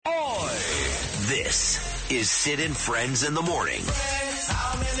This is Sid and Friends in the Morning.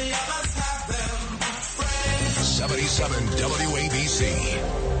 77 WABC.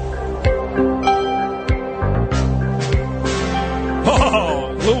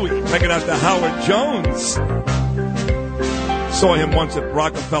 Oh, Louie, checking out the Howard Jones. Saw him once at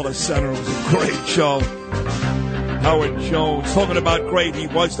Rockefeller Center. It was a great show. Howard Jones, talking about great. He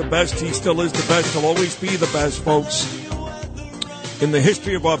was the best. He still is the best. He'll always be the best, folks. In the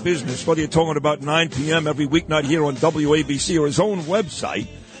history of our business, whether you're talking about 9 p.m. every weeknight here on WABC or his own website,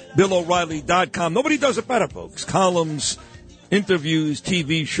 BillO'Reilly.com. Nobody does it better, folks. Columns, interviews,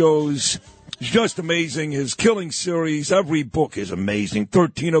 TV shows. It's just amazing. His Killing series, every book is amazing.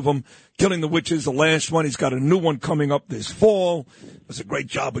 13 of them. Killing the Witches, the last one. He's got a new one coming up this fall. Does a great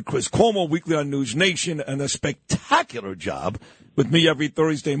job with Chris Cuomo, weekly on News Nation, and a spectacular job with me every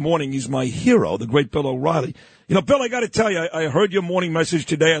Thursday morning. He's my hero, the great Bill O'Reilly. You know, Bill, I got to tell you, I heard your morning message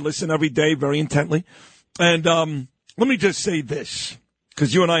today. I listen every day very intently. And let me just say this,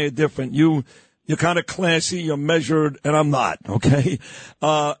 because you and I are different. You're kind of classy, you're measured, and I'm not, okay?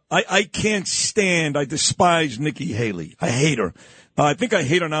 I can't stand, I despise Nikki Haley. I hate her. I think I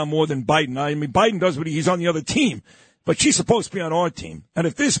hate her now more than Biden. I mean, Biden does what he's on the other team, but she's supposed to be on our team. And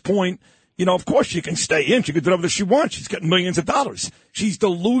at this point, you know, of course she can stay in. She can do whatever she wants. She's getting millions of dollars. She's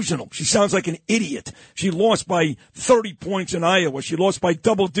delusional. She sounds like an idiot. She lost by 30 points in Iowa. She lost by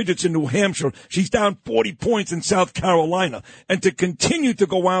double digits in New Hampshire. She's down 40 points in South Carolina. And to continue to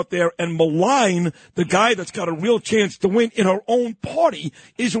go out there and malign the guy that's got a real chance to win in her own party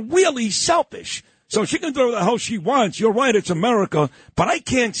is really selfish. So she can do whatever the hell she wants. You're right, it's America, but I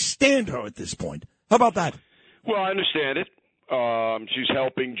can't stand her at this point. How about that? Well, I understand it. She's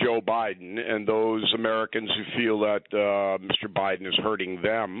helping Joe Biden and those Americans who feel that Mr. Biden is hurting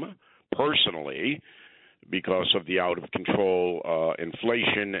them personally because of the out-of-control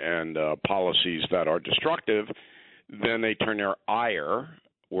inflation and policies that are destructive. Then they turn their ire,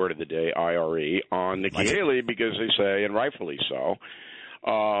 word of the day, IRE, on Nikki Haley because they say, and rightfully so,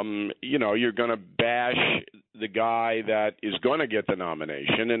 you know, you're going to bash the guy that is going to get the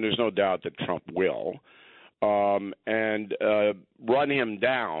nomination, and there's no doubt that Trump will. And run him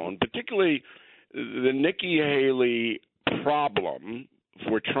down, particularly the Nikki Haley problem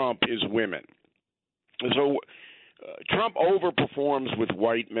for Trump is women. So Trump overperforms with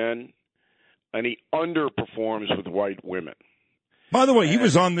white men, and he underperforms with white women. By the way, he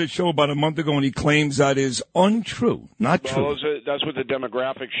was on this show about a month ago, and he claims that is untrue, not true. That's what the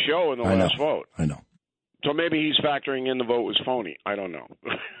demographics show in the last vote. I know. So maybe he's factoring in the vote was phony. I don't know.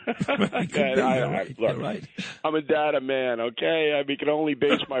 You're right. I'm a data man, okay? I can only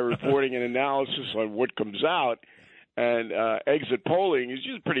base my reporting and analysis on what comes out, and exit polling is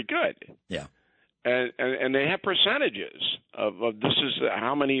just pretty good. Yeah. And they have percentages of this is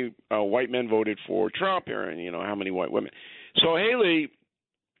how many white men voted for Trump here, and you know how many white women. So Haley,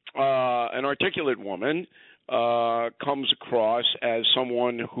 an articulate woman, comes across as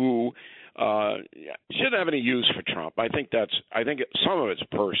someone who shouldn't have any use for Trump. I think some of it's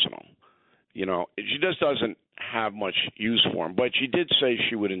personal. You know, she just doesn't have much use for him. But she did say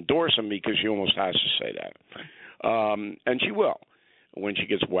she would endorse him because she almost has to say that. And she will when she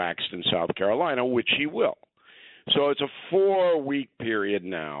gets waxed in South Carolina, which she will. So it's a 4-week period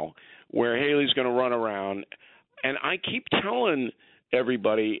now where Haley's going to run around. And I keep telling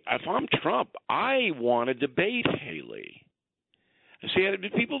everybody, if I'm Trump, I want to debate Haley. See,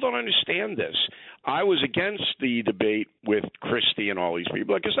 people don't understand this. I was against the debate with Christie and all these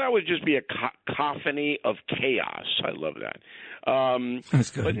people because that would just be a cacophony of chaos. I love that. That's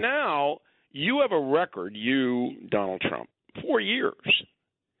good. But now you have a record, you, Donald Trump, 4 years.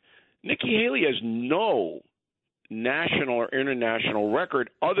 Nikki Haley has no national or international record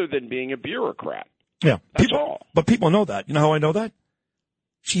other than being a bureaucrat. Yeah. That's all. But people know that. You know how I know that?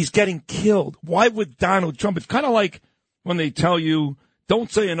 She's getting killed. Why would Donald Trump? It's kind of like when they tell you,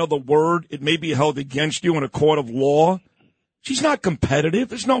 don't say another word, it may be held against you in a court of law. She's not competitive.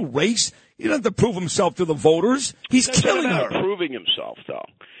 There's no race. He doesn't have to prove himself to the voters. He's killing her. It's not proving himself, though.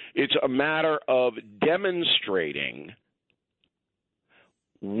 It's a matter of demonstrating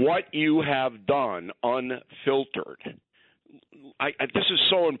what you have done unfiltered. This is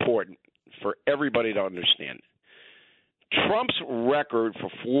so important for everybody to understand. Trump's record for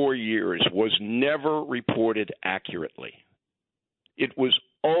 4 years was never reported accurately. It was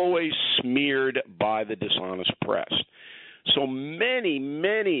always smeared by the dishonest press. So many,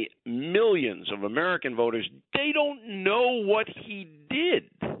 many millions of American voters, they don't know what he did.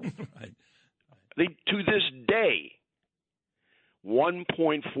 To this day,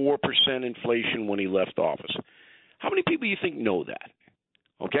 1.4% inflation when he left office. How many people do you think know that?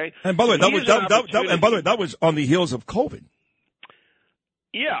 Okay. And by the way, that was on the heels of COVID.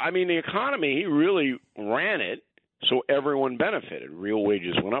 Yeah, I mean, the economy, he really ran it so everyone benefited. Real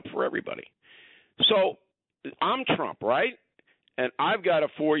wages went up for everybody. So I'm Trump, right? And I've got a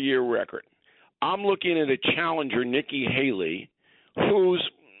 4-year record. I'm looking at a challenger, Nikki Haley, who's,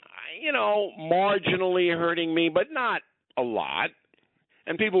 marginally hurting me, but not a lot.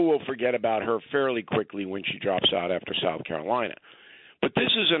 And people will forget about her fairly quickly when she drops out after South Carolina. But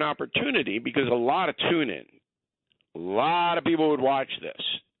this is an opportunity because a lot of tune-in, a lot of people would watch this,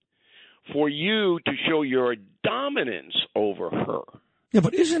 for you to show your dominance over her. Yeah,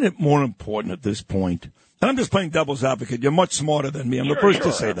 but isn't it more important at this point? And I'm just playing devil's advocate. You're much smarter than me. I'm the first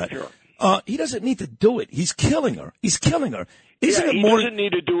to say that. Sure. He doesn't need to do it. He's killing her. Isn't it he more? He doesn't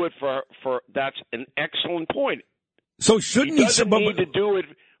need to do it for. That's an excellent point. So shouldn't he? Doesn't need to do it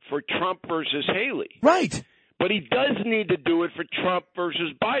for Trump versus Haley. Right. But he does need to do it for Trump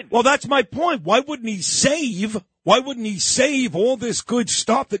versus Biden. Well, that's my point. Why wouldn't he save all this good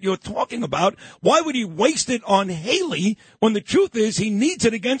stuff that you're talking about? Why would he waste it on Haley when the truth is he needs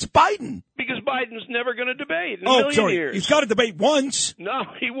it against Biden? Because Biden's never going to debate in a million years. He's got to debate once. No,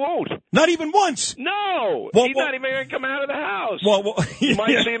 he won't. Not even once. No. He's not even going to come out of the house. You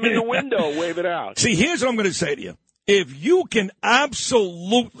might see him in the window, wave it out. See, here's what I'm going to say to you. If you can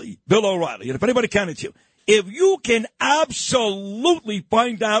absolutely, Bill O'Reilly, and if anybody can, it's you. If you can absolutely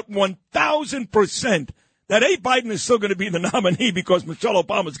find out 1,000% that A, Biden is still going to be the nominee because Michelle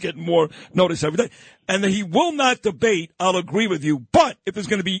Obama's getting more notice every day, and that he will not debate, I'll agree with you. But if there's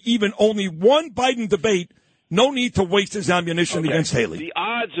going to be even only one Biden debate, no need to waste his ammunition against Haley. The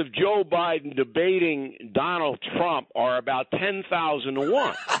odds of Joe Biden debating Donald Trump are about 10,000 to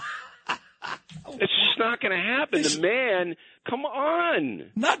 1. It's just not going to happen. The man, come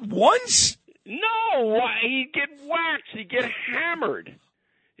on. Not once? No, he'd get whacked. He'd get hammered.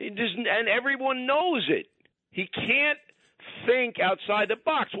 And everyone knows it. He can't think outside the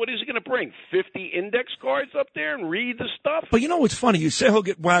box. What is he going to bring? 50 index cards up there and read the stuff? But you know what's funny? You say he'll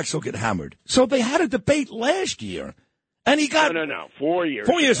get waxed, he'll get hammered. So they had a debate last year. And he got... No. 4 years.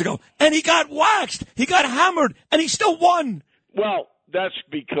 4 years ago. And he got waxed. He got hammered. And he still won. Well, that's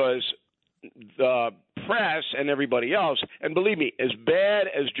because the press and everybody else, and believe me, as bad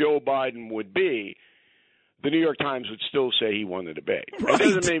as Joe Biden would be, the New York Times would still say he won the debate. Right.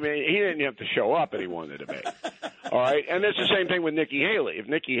 It doesn't mean he didn't have to show up and he won the debate. All right, and it's the same thing with Nikki Haley. If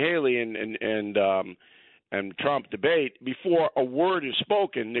Nikki Haley and Trump debate, before a word is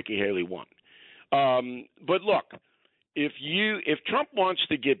spoken, Nikki Haley won. But look, if Trump wants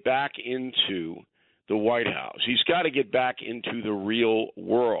to get back into the White House, he's got to get back into the real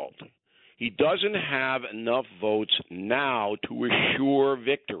world. He doesn't have enough votes now to assure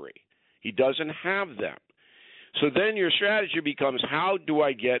victory. He doesn't have them. So then your strategy becomes, how do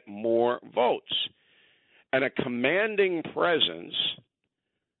I get more votes? And a commanding presence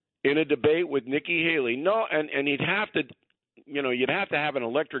in a debate with Nikki Haley. No, and you'd have to have an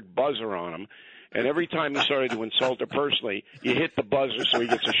electric buzzer on him. And every time he started to insult her personally, you hit the buzzer so he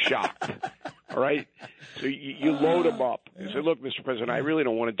gets a shock. All right? So you load him up. You say, look, Mr. President, I really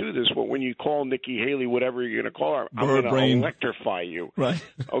don't want to do this, but when you call Nikki Haley, whatever you're going to call her, I'm going to electrify you. Right.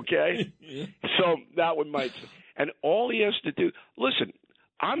 Okay? Yeah. So that one might. And all he has to do, listen,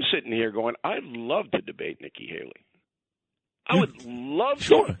 I'm sitting here going, I'd love to debate Nikki Haley. I would love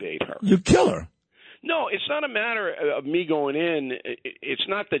to debate her. You kill her. No, it's not a matter of me going in. It's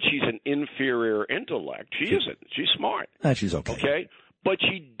not that she's an inferior intellect. She isn't. She's smart. She's okay. Okay? But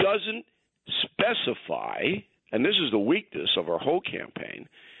she doesn't specify, and this is the weakness of her whole campaign,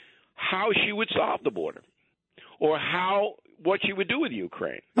 how she would solve the border or what she would do with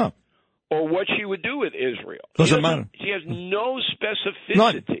Ukraine. No. Or what she would do with Israel. Doesn't matter. She has no specificity.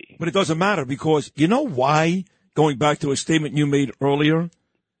 None. But it doesn't matter because you know why, going back to a statement you made earlier,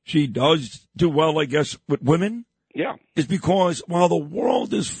 she does do well, I guess, with women? Yeah. Is because while the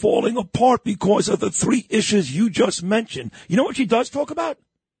world is falling apart because of the three issues you just mentioned, you know what she does talk about?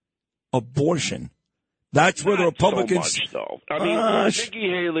 Abortion. That's where the Republicans... Not so much, though. I mean, Nikki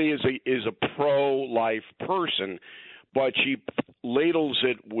Haley is a pro-life person, but she ladles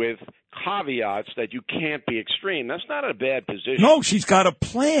it with caveats that you can't be extreme. That's not a bad position. No, she's got a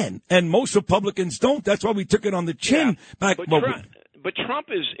plan, and most Republicans don't. That's why we took it on the chin back. But Trump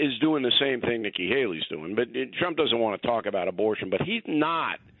is doing the same thing Nikki Haley's doing. But Trump doesn't want to talk about abortion. But he's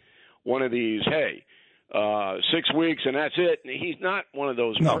not one of these, 6 weeks and that's it. He's not one of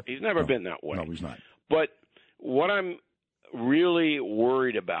those. No, he's never been that way. No, he's not. But what I'm really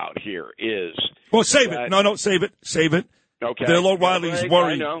worried about here is... Well, save it. No, save it. Save it. Okay. Bill O'Reilly's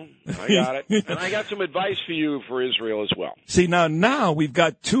worried. I know. I got it. And I got some advice for you for Israel as well. See, now we've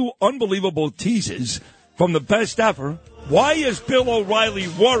got two unbelievable teases from the best ever. Why is Bill O'Reilly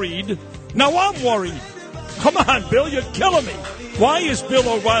worried? Now I'm worried. Come on, Bill, you're killing me. Why is Bill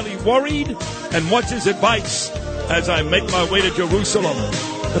O'Reilly worried? And what's his advice as I make my way to Jerusalem?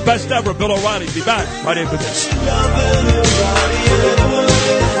 The best ever, Bill O'Reilly. Be back right after this.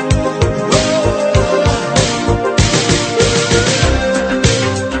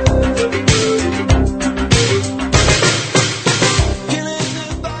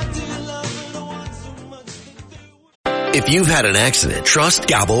 If you've had an accident, trust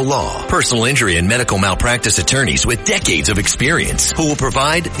Gabo Law, personal injury and medical malpractice attorneys with decades of experience who will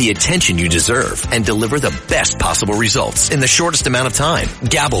provide the attention you deserve and deliver the best possible results in the shortest amount of time.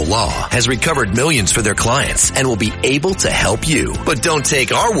 Gabo Law has recovered millions for their clients and will be able to help you. But don't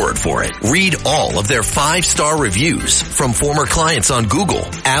take our word for it. Read all of their 5-star reviews from former clients on Google,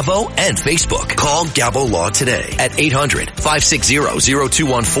 Avo, and Facebook. Call Gabo Law today at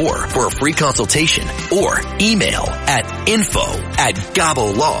 800-560-0214 for a free consultation or email at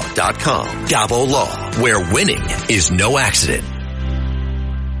info@gabolaw.com. Gabo Law, where winning is no accident.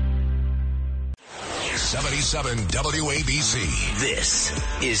 77 WABC. This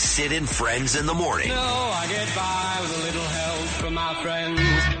is Sid and Friends in the Morning. No, I get by with a little help from my friends.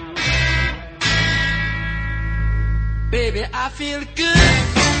 Baby, I feel good.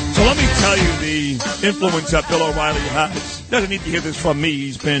 So let me tell you the influence that Bill O'Reilly has. Doesn't need to hear this from me.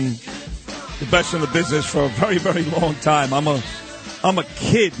 He's been the best in the business for a very, very long time. I'm a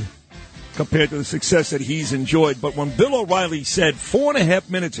kid compared to the success that he's enjoyed. But when Bill O'Reilly said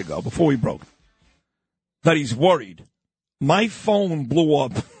 4.5 minutes ago, before we broke, that he's worried, my phone blew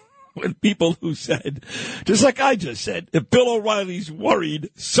up with people who said, just like I just said, if Bill O'Reilly's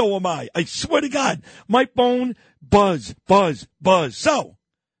worried, so am I. I swear to God, my phone buzz. So,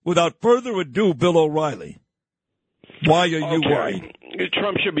 without further ado, Bill O'Reilly, why are you worried?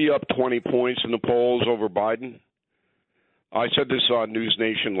 Trump should be up 20 points in the polls over Biden. I said this on News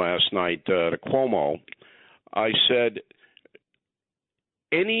Nation last night to Cuomo. I said,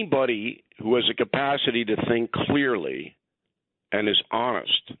 anybody who has a capacity to think clearly and is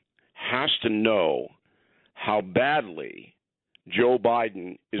honest has to know how badly Joe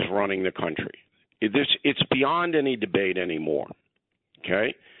Biden is running the country. It's beyond any debate anymore.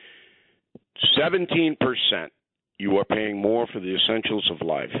 Okay? 17%. You are paying more for the essentials of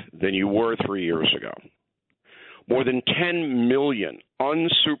life than you were 3 years ago. More than 10 million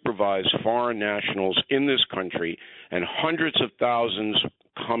unsupervised foreign nationals in this country and hundreds of thousands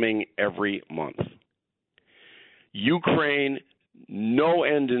coming every month. Ukraine, no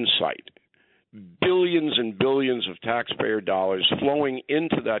end in sight. Billions and billions of taxpayer dollars flowing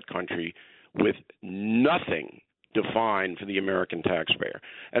into that country with nothing defined for the American taxpayer.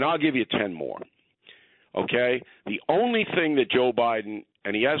 And I'll give you 10 more. Okay? The only thing that Joe Biden,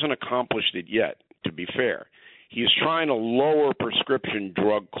 and he hasn't accomplished it yet, to be fair, he's trying to lower prescription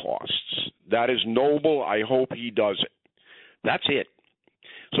drug costs. That is noble. I hope he does it. That's it.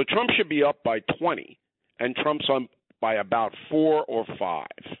 So Trump should be up by 20, and Trump's up by about 4 or 5.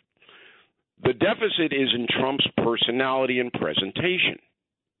 The deficit is in Trump's personality and presentation.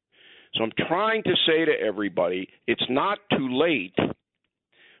 So I'm trying to say to everybody, it's not too late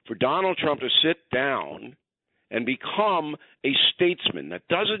for Donald Trump to sit down and become a statesman. That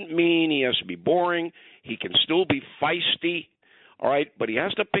doesn't mean he has to be boring. He can still be feisty, all right, but he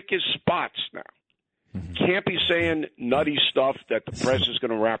has to pick his spots now. Can't be saying nutty stuff that the press is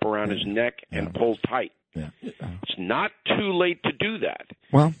going to wrap around his neck and pull tight. It's not too late to do that.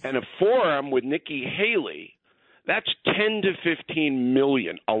 Well, and a forum with Nikki Haley, that's 10 to 15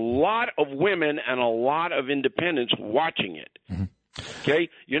 million. A lot of women and a lot of independents watching it. Okay?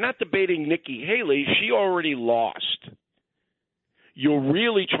 You're not debating Nikki Haley. She already lost. You're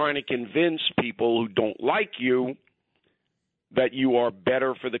really trying to convince people who don't like you that you are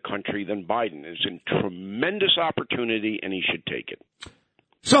better for the country than Biden. It's a tremendous opportunity, and he should take it.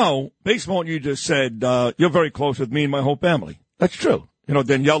 So, based on what you just said, you're very close with me and my whole family. That's true. You know,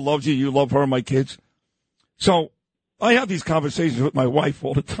 Danielle loves you. You love her and my kids. So, I have these conversations with my wife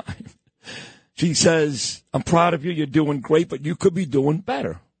all the time. She says, I'm proud of you. You're doing great, but you could be doing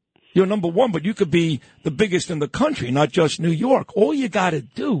better. You're number one, but you could be the biggest in the country, not just New York. All you got to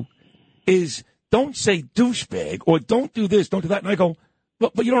do is don't say douchebag or don't do this, don't do that. And I go,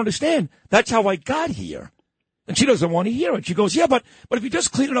 but you don't understand. That's how I got here. And she doesn't want to hear it. She goes, yeah, but if you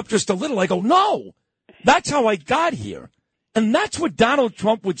just clean it up just a little. I go, no, that's how I got here. And that's what Donald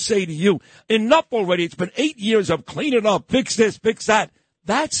Trump would say to you. Enough already. It's been 8 years of clean it up, fix this, fix that.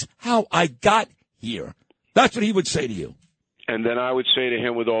 That's how I got here. That's what he would say to you. And then I would say to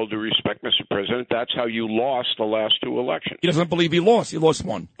him, with all due respect, Mr. President, that's how you lost the last two elections. He doesn't believe he lost. He lost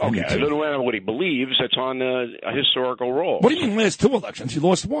one. Okay, I don't know what he believes. It's on a historical roll. What do you mean last two elections? He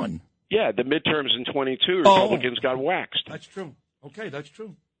lost one. Yeah, the midterms in 22, Republicans got waxed. That's true. Okay, that's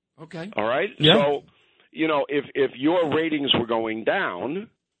true. Okay. All right? Yeah. So, if your ratings were going down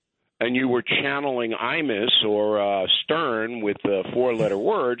and you were channeling Imus or Stern with four-letter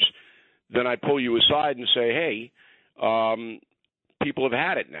words, then I'd pull you aside and say, hey, people have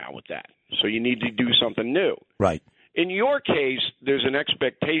had it now with that. So you need to do something new. Right. In your case, there's an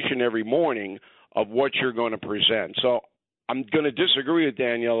expectation every morning of what you're going to present. So I'm going to disagree with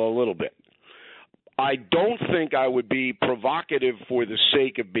Danielle a little bit. I don't think I would be provocative for the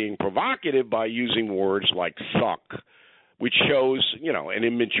sake of being provocative by using words like suck, which shows, an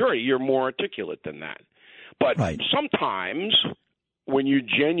immaturity. You're more articulate than that. But sometimes when you're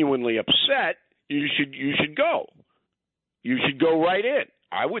genuinely upset, you should go. You should go right in.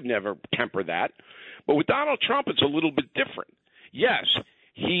 I would never temper that. But with Donald Trump, it's a little bit different. Yes,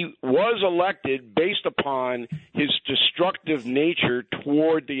 he was elected based upon his destructive nature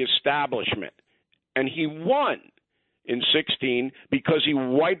toward the establishment. And he won in 16 because he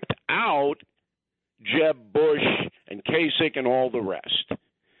wiped out Jeb Bush and Kasich and all the rest.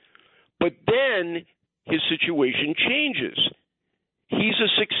 But then his situation changes. He's a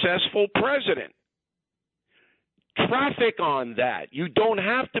successful president. Traffic on that. You don't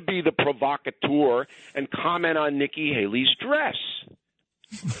have to be the provocateur and comment on Nikki Haley's dress.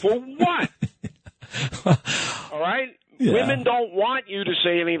 For what? All right? Yeah. Women don't want you to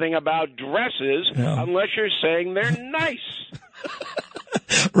say anything about dresses unless you're saying they're nice.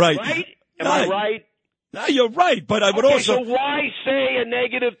 Right. Right? Am I right? No, you're right, but I would also... So why say a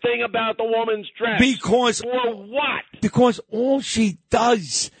negative thing about the woman's dress? Because... For what? Because all she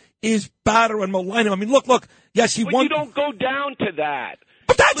does is batter and malign him. I mean, look. Yes, he won. You don't go down to that.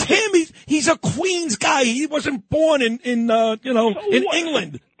 But that's him. He's a Queens guy. He wasn't born in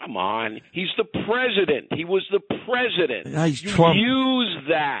England. Come on. He's the president. He was the president. Yeah, he's Trump. Use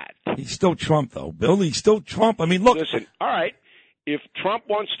that. He's still Trump, though, Bill. He's still Trump. I mean, look. Listen, all right. If Trump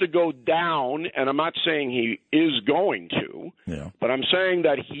wants to go down, and I'm not saying he is going to, but I'm saying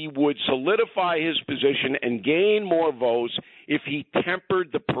that he would solidify his position and gain more votes if he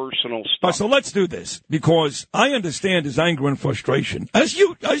tempered the personal stuff. So let's do this, because I understand his anger and frustration, as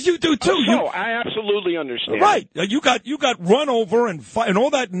you do too. I absolutely understand. Right, you got run over and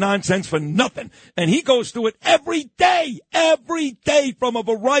all that nonsense for nothing, and he goes through it every day from a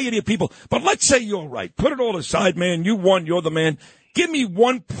variety of people. But let's say you're right. Put it all aside, man. You won. You're the man. Give me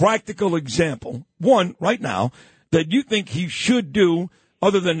one practical example, one right now, that you think he should do,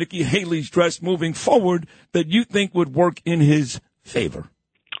 other than Nikki Haley's dress moving forward, that you think would work in his favor.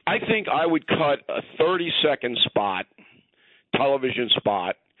 I think I would cut a 30-second television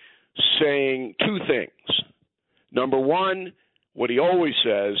spot, saying two things. Number one, what he always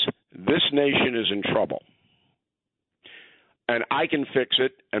says, this nation is in trouble. And I can fix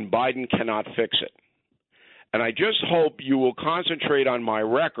it, and Biden cannot fix it. And I just hope you will concentrate on my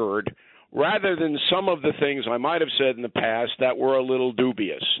record rather than some of the things I might have said in the past that were a little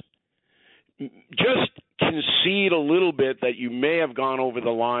dubious. Just concede a little bit that you may have gone over the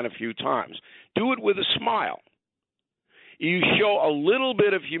line a few times. Do it with a smile. You show a little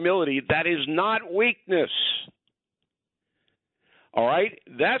bit of humility. That is not weakness. All right?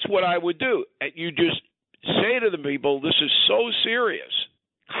 That's what I would do. You just say to the people, this is so serious.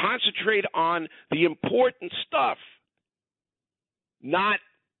 Concentrate on the important stuff, not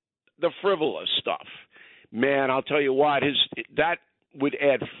the frivolous stuff. Man, I'll tell you what, that would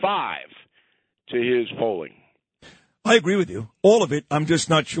add 5 to his polling. I agree with you. All of it. I'm just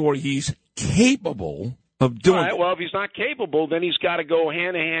not sure he's capable of doing it. Well, if he's not capable, then he's got to go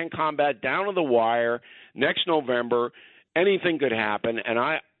hand-to-hand combat down to the wire next November. Anything could happen, and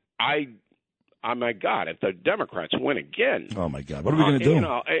oh, my God, if the Democrats win again. Oh, my God. What are we going to do?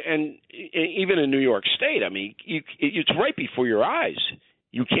 And even in New York State, I mean, it's right before your eyes.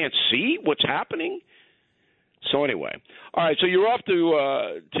 You can't see what's happening. So anyway. All right, so you're off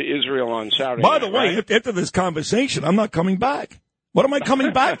to Israel on Saturday By the way, right? After this conversation, I'm not coming back. What am I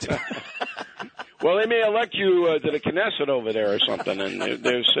coming back to? Well, they may elect you to the Knesset over there or something, and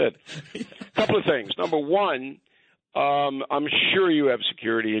they've said a couple of things. Number one, I'm sure you have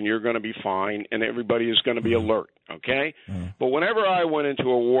security and you're going to be fine and everybody is going to be alert, okay? But whenever I went into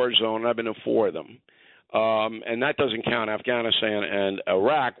a war zone, I've been to 4 of them, and that doesn't count Afghanistan and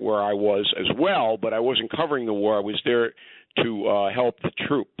Iraq where I was as well, but I wasn't covering the war. I was there to help the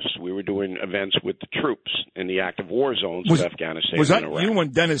troops. We were doing events with the troops in the active war zones of Afghanistan. Was that and Iraq. you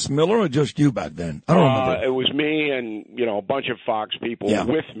and Dennis Miller, or just you back then? I don't remember. It was me and a bunch of Fox people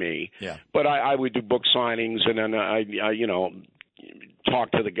with me. Yeah. But I would do book signings, and then I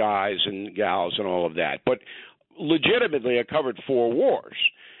talk to the guys and gals and all of that. But legitimately, I covered 4 wars.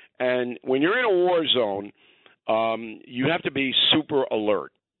 And when you're in a war zone, you have to be super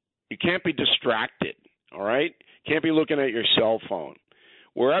alert. You can't be distracted, all right? Can't be looking at your cell phone.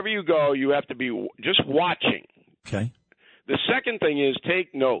 Wherever you go, you have to be just watching. Okay. The second thing is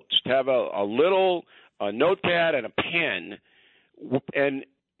take notes. To have a little notepad and a pen and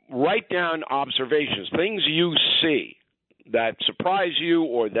write down observations, things you see that surprise you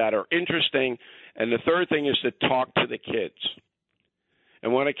or that are interesting. And the third thing is to talk to the kids.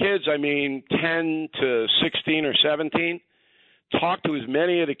 And when the kids, I mean 10 to 16 or 17, talk to as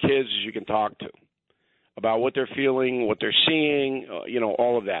many of the kids as you can talk to about what they're feeling, what they're seeing,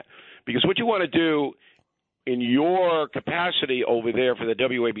 all of that. Because what you want to do in your capacity over there for the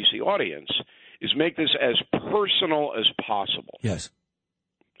WABC audience is make this as personal as possible. Yes.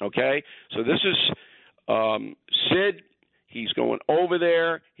 Okay? So this is Sid. He's going over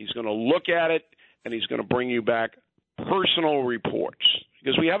there. He's going to look at it, and he's going to bring you back personal reports.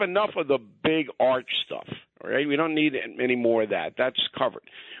 Because we have enough of the big arch stuff, all right? We don't need any more of that. That's covered.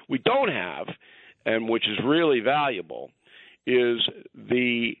 We don't have, and which is really valuable, is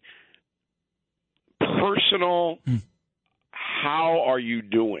the personal, how are you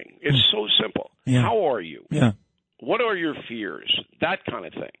doing? It's so simple. Yeah. How are you? Yeah. What are your fears? That kind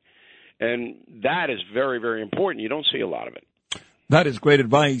of thing. And that is very, very important. You don't see a lot of it. That is great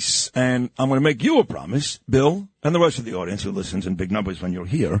advice, and I'm going to make you a promise, Bill, and the rest of the audience who listens in big numbers when you're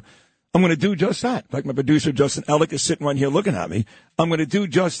here. I'm going to do just that. In fact, my producer, Justin Ellick, is sitting right here looking at me. I'm going to do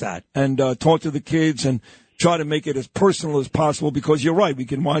just that and talk to the kids and try to make it as personal as possible, because you're right. We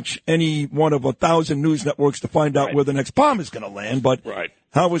can watch any one of 1,000 news networks to find out where the next bomb is going to land, but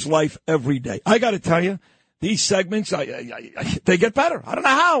how is life every day? I got to tell you, these segments, they get better. I don't know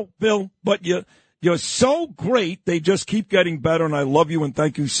how, Bill, but you're so great. They just keep getting better, and I love you, and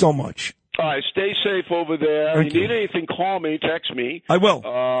thank you so much. All right, stay safe over there. Thank if you you. need anything, call me, text me. I will.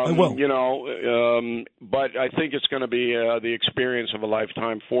 I will. But I think it's going to be the experience of a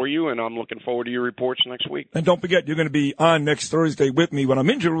lifetime for you, and I'm looking forward to your reports next week. And don't forget, you're going to be on next Thursday with me when I'm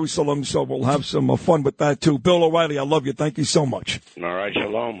in Jerusalem, so we'll have some fun with that, too. Bill O'Reilly, I love you. Thank you so much. All right,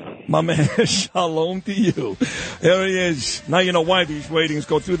 shalom. My man, shalom to you. There he is. Now you know why these ratings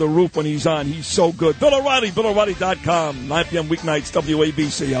go through the roof when he's on. He's so good. Bill O'Reilly, BillO'Reilly.com, 9 p.m. weeknights,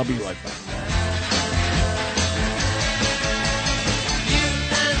 WABC. I'll be right back.